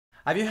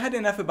Have you had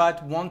enough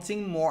about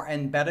wanting more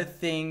and better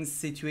things,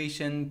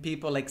 situation,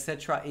 people,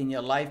 etc. in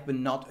your life but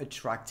not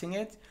attracting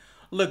it?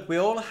 Look, we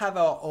all have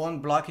our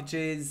own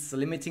blockages,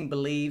 limiting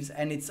beliefs,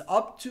 and it's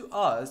up to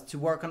us to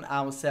work on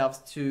ourselves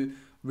to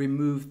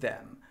remove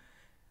them.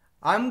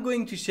 I'm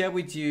going to share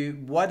with you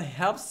what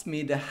helps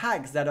me, the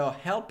hacks that are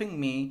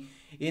helping me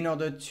in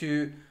order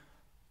to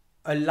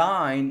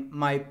align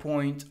my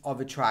point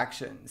of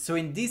attraction. So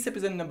in this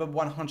episode number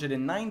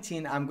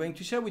 119, I'm going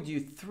to share with you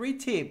 3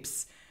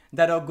 tips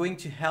that are going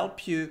to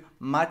help you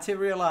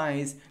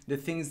materialize the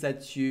things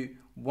that you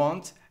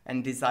want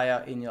and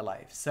desire in your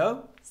life.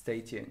 So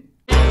stay tuned.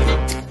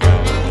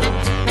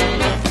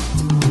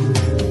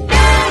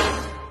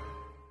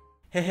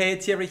 Hey,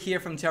 Thierry here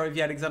from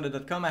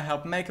thierryvalexander.com. I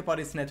help makeup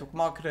artists, network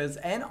marketers,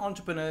 and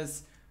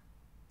entrepreneurs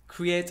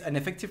create an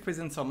effective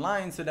presence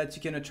online so that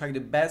you can attract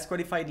the best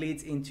qualified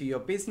leads into your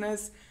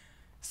business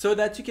so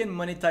that you can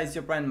monetize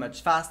your brand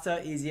much faster,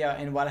 easier,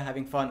 and while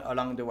having fun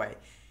along the way.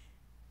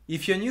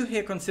 If you're new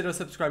here, consider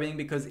subscribing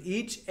because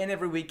each and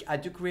every week I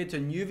do create a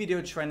new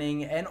video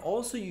training, and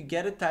also you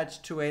get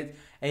attached to it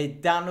a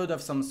download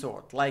of some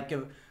sort, like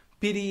a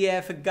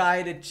PDF, a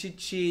guide, a cheat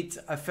sheet,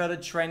 a further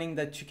training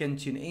that you can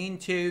tune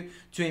into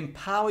to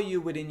empower you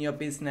within your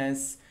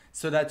business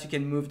so that you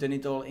can move the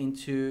needle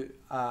into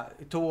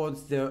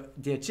towards the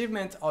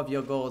achievement of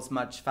your goals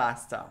much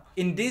faster.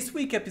 In this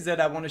week's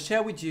episode, I want to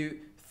share with you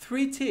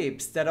 3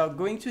 tips that are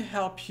going to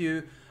help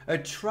you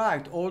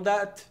attract all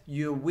that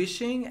you're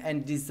wishing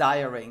and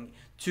desiring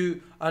to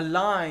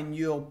align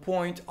your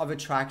point of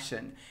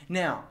attraction.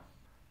 Now,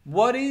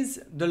 what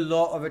is the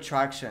law of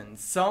attraction?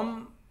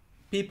 Some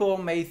people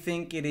may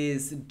think it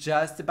is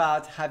just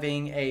about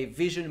having a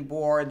vision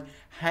board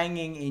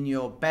hanging in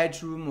your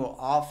bedroom or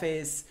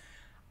office.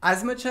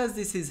 As much as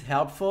this is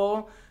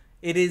helpful,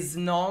 it is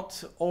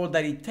not all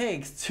that it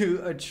takes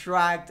to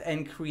attract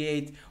and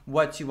create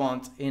what you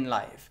want in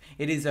life.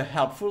 It is a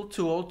helpful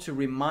tool to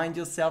remind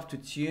yourself to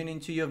tune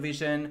into your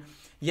vision,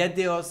 yet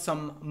there are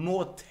some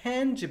more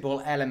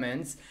tangible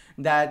elements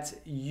that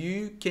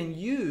you can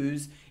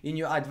use in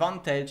your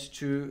advantage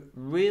to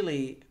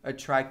really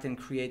attract and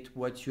create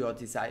what you are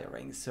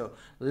desiring. So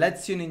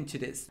let's tune into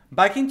this.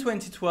 Back in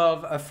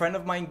 2012, a friend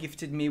of mine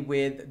gifted me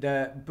with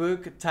the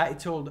book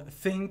titled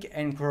Think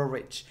and Grow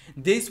Rich.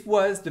 This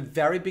was the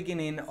very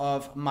beginning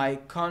of my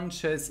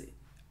conscious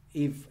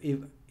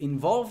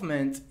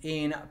involvement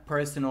in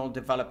personal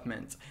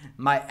development,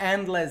 my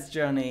endless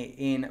journey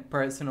in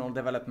personal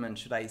development,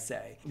 should I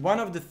say. One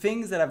of the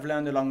things that I've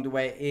learned along the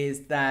way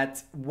is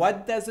that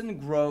what doesn't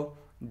grow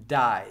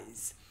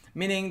dies,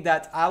 meaning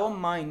that our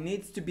mind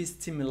needs to be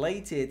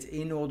stimulated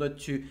in order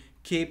to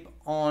keep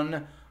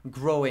on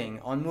growing,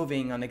 on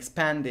moving, on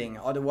expanding,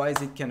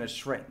 otherwise it kind of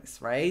shrinks,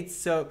 right?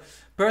 So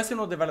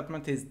personal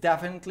development is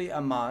definitely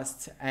a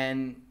must,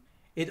 and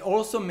it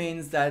also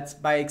means that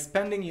by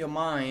expanding your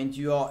mind,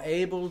 you are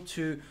able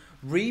to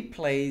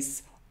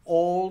replace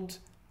old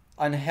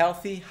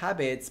unhealthy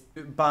habits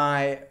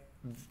by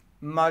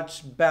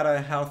much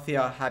better,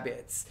 healthier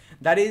habits.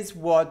 That is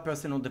what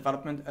personal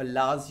development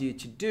allows you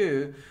to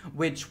do,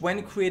 which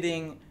when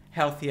creating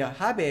healthier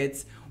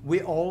habits, we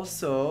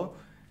also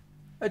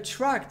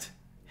attract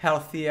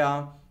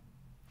healthier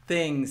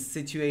things,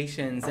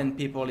 situations, and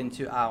people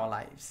into our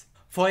lives.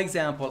 For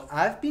example,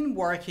 I've been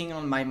working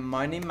on my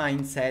money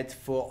mindset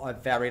for a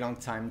very long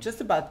time, just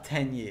about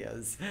 10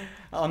 years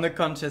on a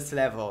conscious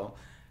level.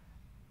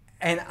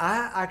 And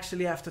I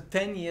actually, after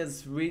 10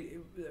 years,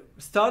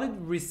 started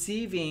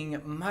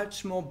receiving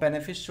much more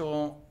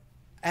beneficial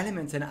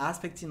elements and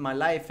aspects in my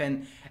life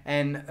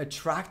and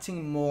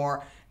attracting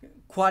more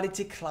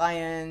quality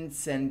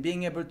clients and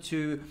being able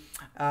to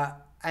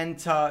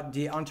enter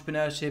the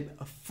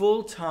entrepreneurship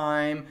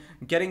full-time,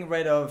 getting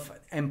rid of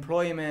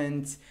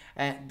employment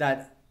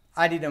that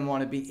I didn't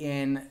want to be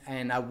in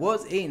and I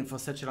was in for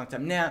such a long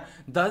time. Now,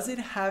 does it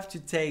have to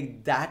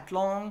take that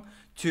long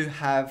to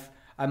have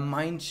a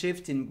mind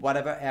shift in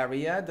whatever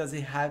area? Does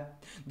it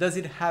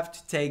have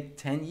to take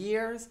 10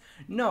 years?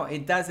 No,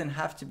 it doesn't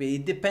have to be.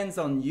 It depends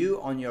on you,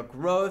 on your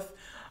growth,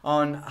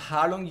 on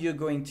how long you're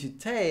going to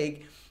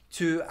take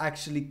to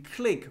actually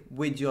click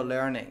with your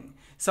learning.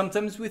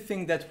 Sometimes we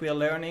think that we're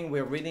learning,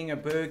 we're reading a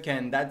book,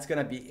 and that's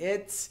gonna be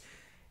it.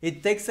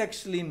 It takes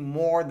actually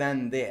more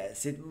than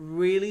this. It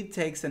really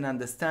takes an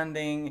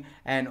understanding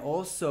and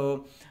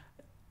also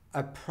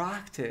a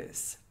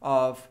practice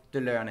of the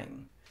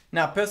learning.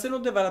 Now, personal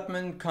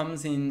development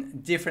comes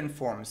in different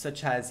forms,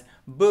 such as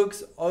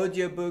books,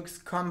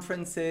 audiobooks,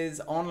 conferences,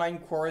 online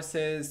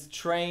courses,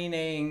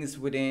 trainings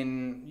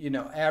within,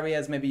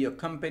 areas, maybe your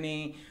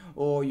company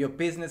or your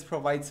business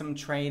provides some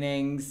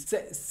trainings,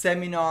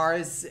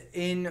 seminars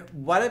in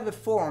whatever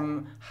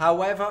form,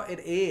 however it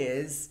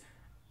is,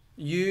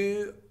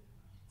 you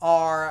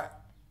are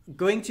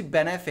going to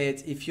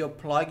benefit if you're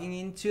plugging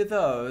into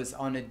those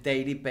on a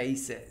daily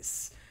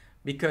basis,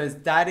 because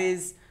that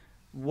is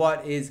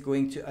what is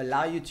going to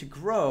allow you to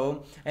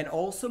grow and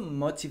also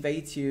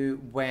motivate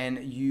you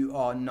when you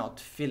are not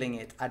feeling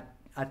it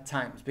at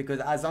times.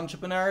 Because as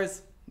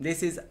entrepreneurs,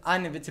 This is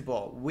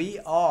inevitable. We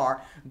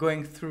are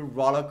going through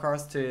roller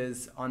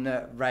coasters on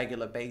a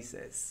regular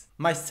basis.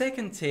 My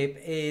second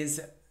tip is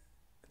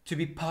to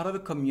be part of a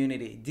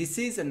community. This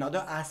is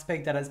another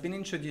aspect that has been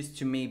introduced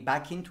to me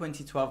back in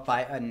 2012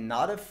 by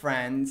another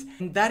friend.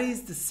 And that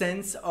is the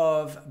sense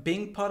of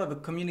being part of a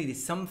community,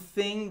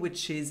 something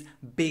which is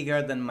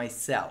bigger than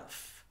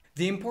myself.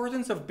 The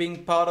importance of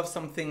being part of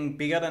something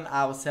bigger than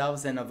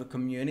ourselves and of a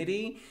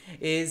community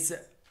is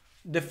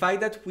the fact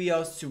that we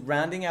are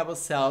surrounding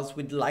ourselves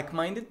with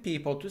like-minded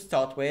people to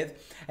start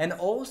with, and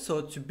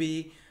also to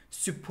be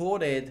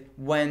supported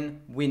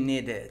when we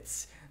need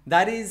it.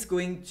 That is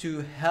going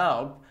to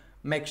help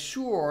make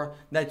sure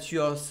that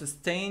you're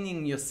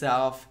sustaining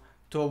yourself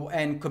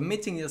and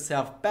committing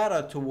yourself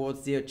better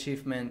towards the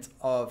achievement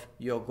of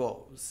your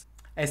goals,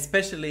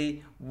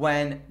 especially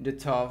when the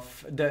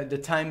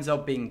times are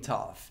being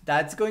tough.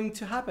 That's going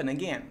to happen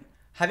again.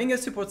 Having a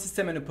support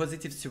system and a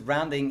positive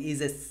surrounding is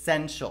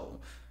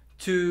essential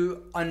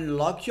to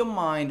unlock your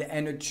mind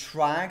and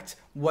attract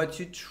what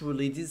you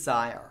truly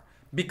desire,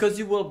 because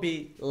you will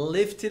be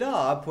lifted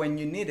up when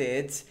you need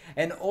it,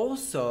 and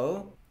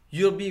also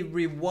you'll be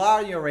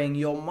rewiring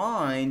your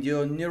mind,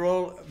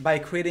 by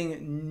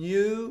creating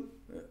new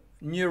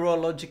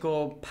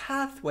neurological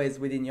pathways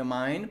within your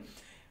mind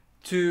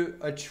to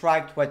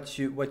attract what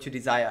you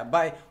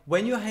desire.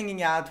 When you're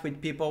hanging out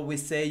with people, we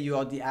say you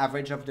are the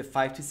average of the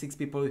 5 to 6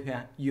 people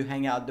you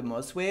hang out the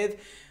most with.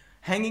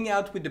 Hanging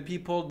out with the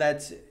people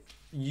that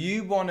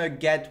you want to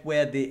get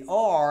where they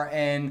are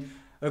and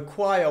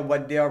acquire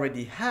what they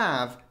already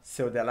have,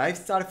 so their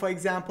lifestyle, for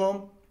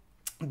example,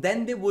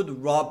 then they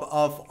would rub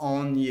off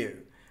on you.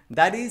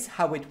 That is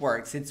how it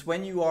works. It's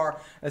when you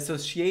are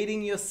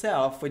associating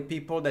yourself with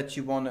people that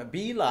you want to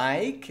be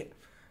like,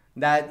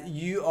 that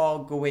you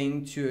are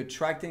going to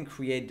attract and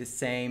create the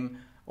same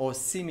or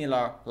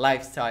similar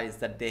lifestyles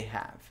that they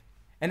have.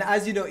 And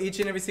as you know, each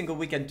and every single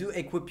week I do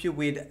equip you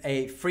with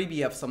a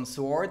freebie of some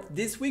sort.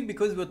 This week,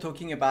 because we're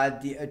talking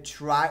about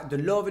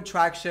the law of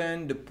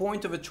attraction, the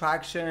point of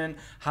attraction,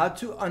 how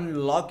to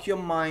unlock your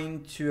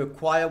mind to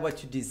acquire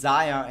what you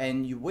desire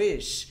and you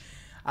wish,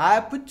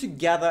 I put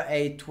together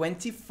a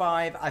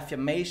 25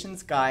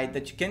 affirmations guide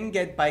that you can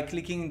get by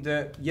clicking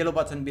the yellow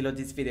button below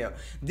this video.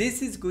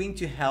 This is going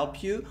to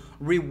help you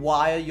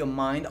rewire your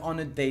mind on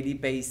a daily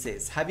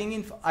basis.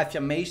 Having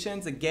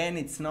affirmations, again,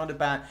 it's not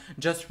about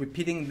just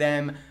repeating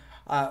them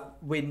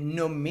with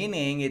no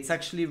meaning. It's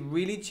actually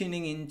really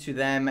tuning into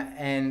them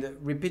and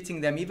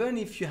repeating them, even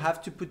if you have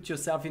to put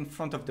yourself in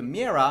front of the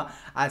mirror,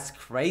 as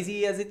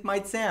crazy as it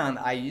might sound.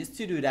 I used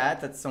to do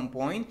that at some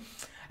point,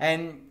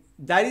 and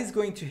that is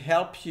going to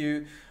help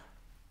you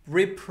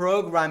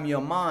reprogram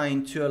your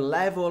mind to a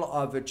level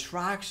of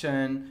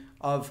attraction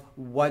of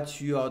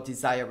what you are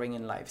desiring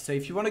in life. So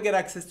if you want to get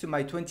access to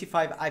my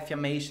 25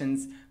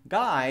 affirmations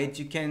guide,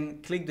 you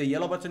can click the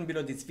yellow button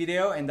below this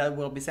video and that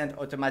will be sent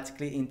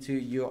automatically into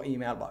your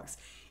email box.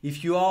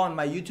 If you are on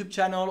my YouTube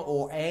channel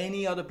or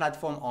any other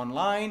platform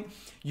online,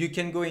 you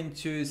can go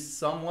into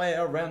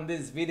somewhere around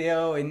this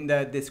video in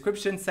the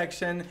description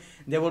section.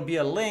 There will be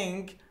a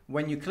link.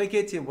 When you click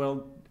it, it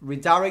will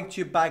redirect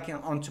you back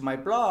onto my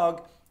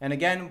blog. And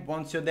again,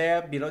 once you're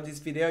there, below this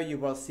video, you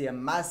will see a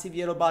massive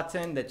yellow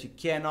button that you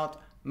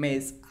cannot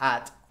miss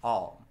at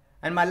all.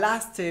 And my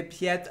last tip,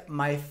 yet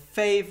my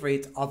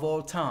favorite of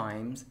all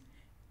times,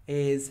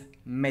 is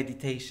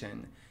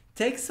meditation.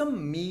 Take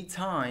some me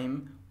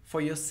time for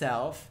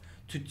yourself,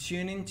 to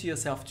tune into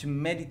yourself, to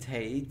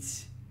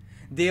meditate.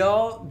 There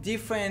are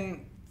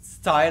different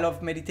style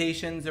of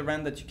meditations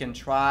around that you can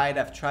try.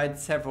 I've tried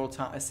several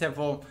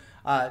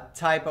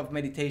type of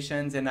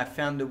meditations, and I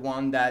found the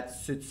one that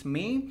suits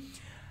me.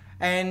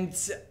 And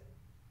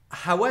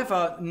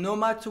however, no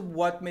matter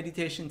what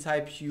meditation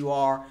type you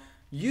are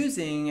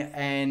using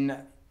and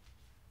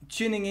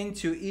tuning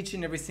into each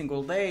and every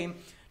single day,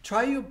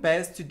 try your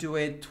best to do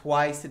it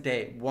twice a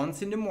day,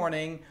 once in the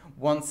morning,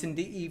 once in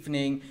the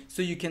evening,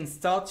 so you can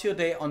start your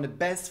day on the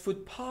best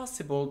foot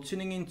possible,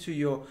 tuning into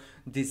your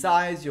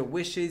desires, your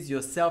wishes,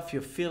 yourself,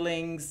 your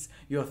feelings,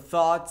 your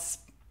thoughts.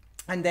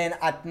 And then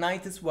at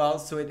night as well,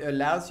 so it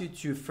allows you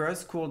to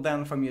first cool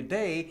down from your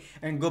day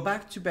and go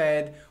back to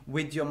bed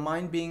with your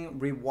mind being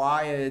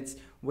rewired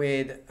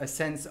with a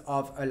sense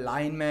of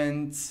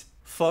alignment,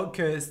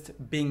 focused,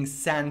 being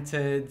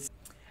centered,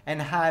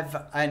 and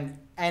have an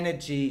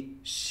energy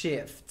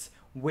shift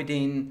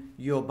within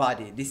your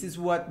body. This is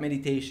what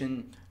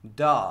meditation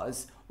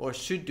does, or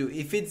should do,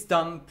 if it's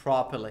done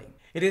properly.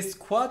 It is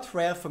quite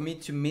rare for me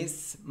to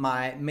miss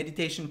my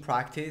meditation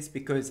practice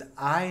because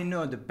I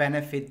know the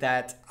benefit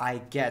that I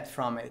get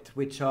from it,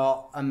 which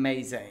are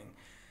amazing.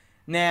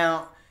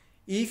 Now,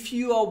 if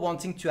you are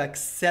wanting to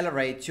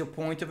accelerate your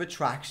point of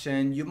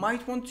attraction, you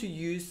might want to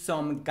use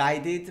some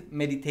guided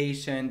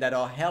meditation that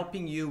are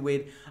helping you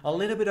with a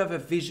little bit of a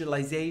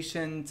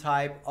visualization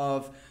type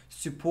of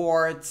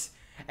support.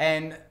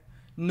 And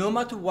no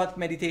matter what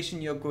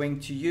meditation you're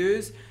going to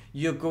use,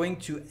 you're going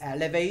to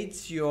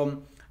elevate your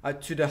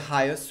to the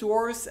higher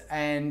source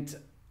and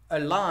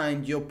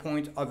align your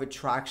point of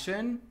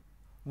attraction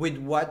with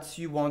what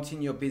you want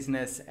in your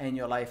business and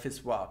your life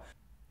as well.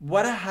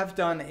 What I have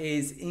done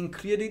is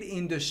included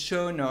in the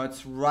show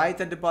notes right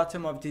at the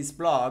bottom of this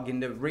blog in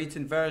the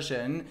written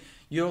version.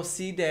 You'll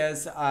see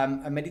there's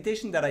a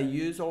meditation that I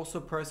use also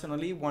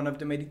personally, one of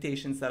the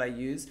meditations that I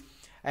use.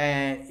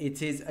 And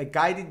it is a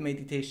guided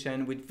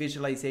meditation with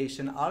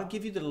visualization. I'll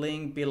give you the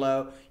link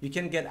below. You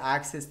can get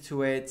access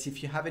to it.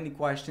 If you have any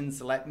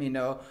questions, let me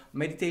know.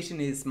 Meditation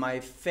is my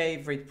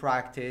favorite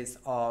practice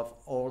of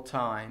all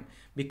time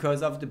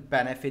because of the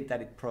benefit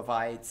that it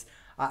provides.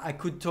 I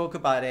could talk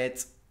about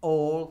it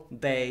all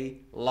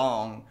day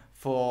long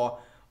for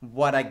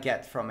what I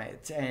get from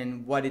it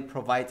and what it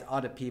provides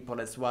other people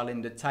as well,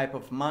 in the type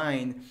of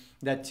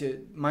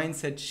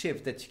mindset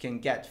shift that you can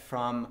get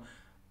from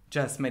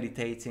just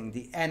meditating,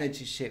 the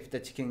energy shift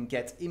that you can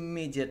get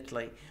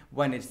immediately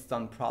when it's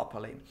done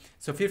properly.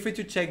 So feel free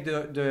to check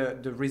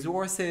the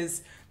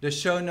resources, the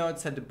show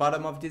notes at the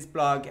bottom of this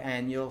blog,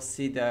 and you'll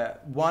see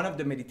one of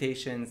the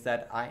meditations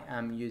that I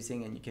am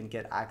using and you can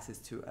get access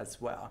to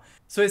as well.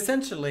 So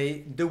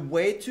essentially, the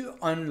way to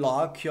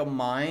unlock your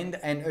mind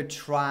and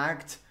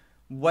attract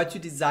what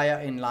you desire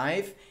in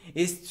life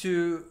is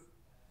to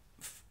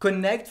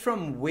connect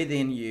from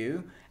within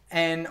you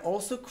and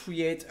also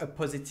create a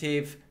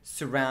positive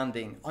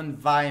surrounding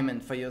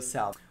environment for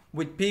yourself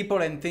with people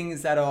and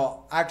things that are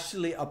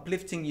actually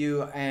uplifting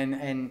you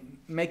and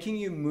making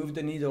you move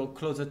the needle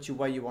closer to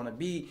where you want to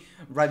be,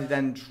 rather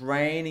than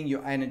draining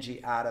your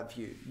energy out of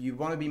you. You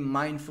want to be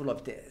mindful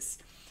of this.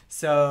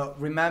 So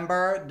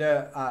remember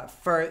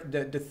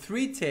the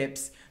 3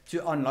 tips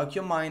to unlock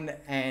your mind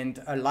and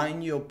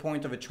align your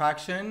point of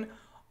attraction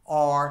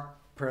are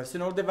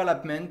personal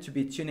development to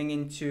be tuning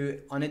into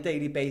on a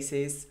daily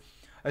basis,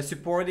 a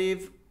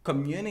supportive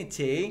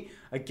community,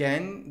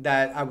 again,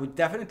 that I would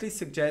definitely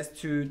suggest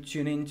to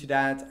tune into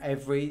that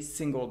every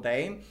single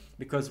day,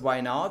 because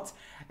why not?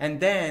 And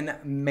then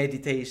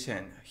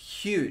meditation,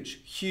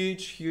 huge,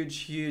 huge, huge,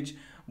 huge.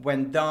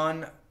 When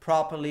done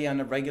properly on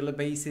a regular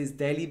basis,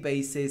 daily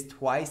basis,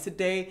 twice a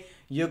day,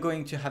 you're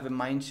going to have a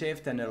mind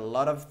shift and a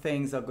lot of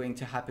things are going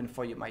to happen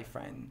for you, my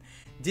friend.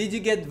 Did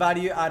you get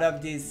value out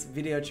of this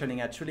video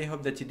training? I truly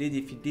hope that you did.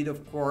 If you did,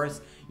 of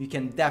course, you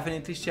can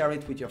definitely share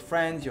it with your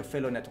friends, your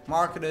fellow network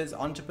marketers,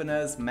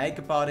 entrepreneurs,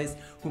 makeup artists,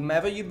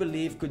 whomever you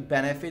believe could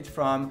benefit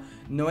from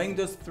knowing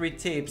those 3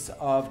 tips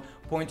of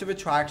point of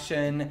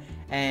attraction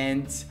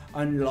and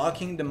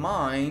unlocking the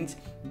mind.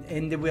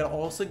 And they will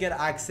also get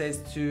access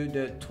to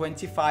the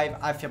 25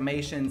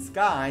 affirmations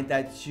guide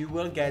that you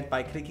will get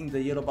by clicking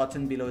the yellow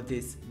button below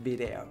this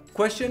video.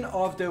 Question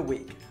of the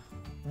week.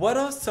 What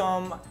are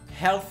some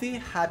healthy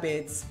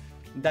habits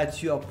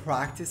that you are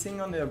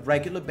practicing on a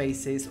regular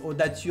basis or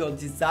that you're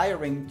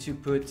desiring to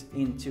put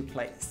into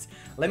place?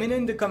 Let me know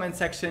in the comment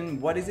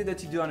section, what is it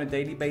that you do on a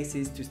daily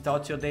basis to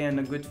start your day on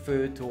a good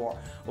foot,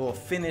 or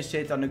finish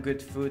it on a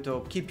good foot,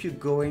 or keep you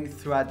going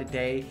throughout the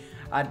day.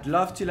 I'd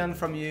love to learn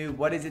from you.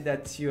 What is it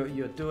that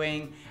you're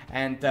doing,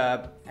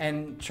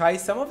 and try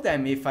some of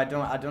them if I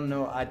don't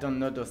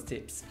know those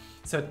tips.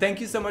 So thank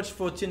you so much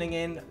for tuning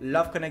in.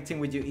 Love connecting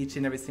with you each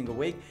and every single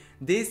week.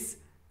 This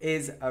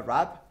is a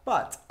wrap,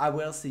 but I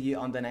will see you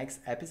on the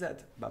next episode.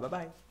 Bye bye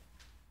bye.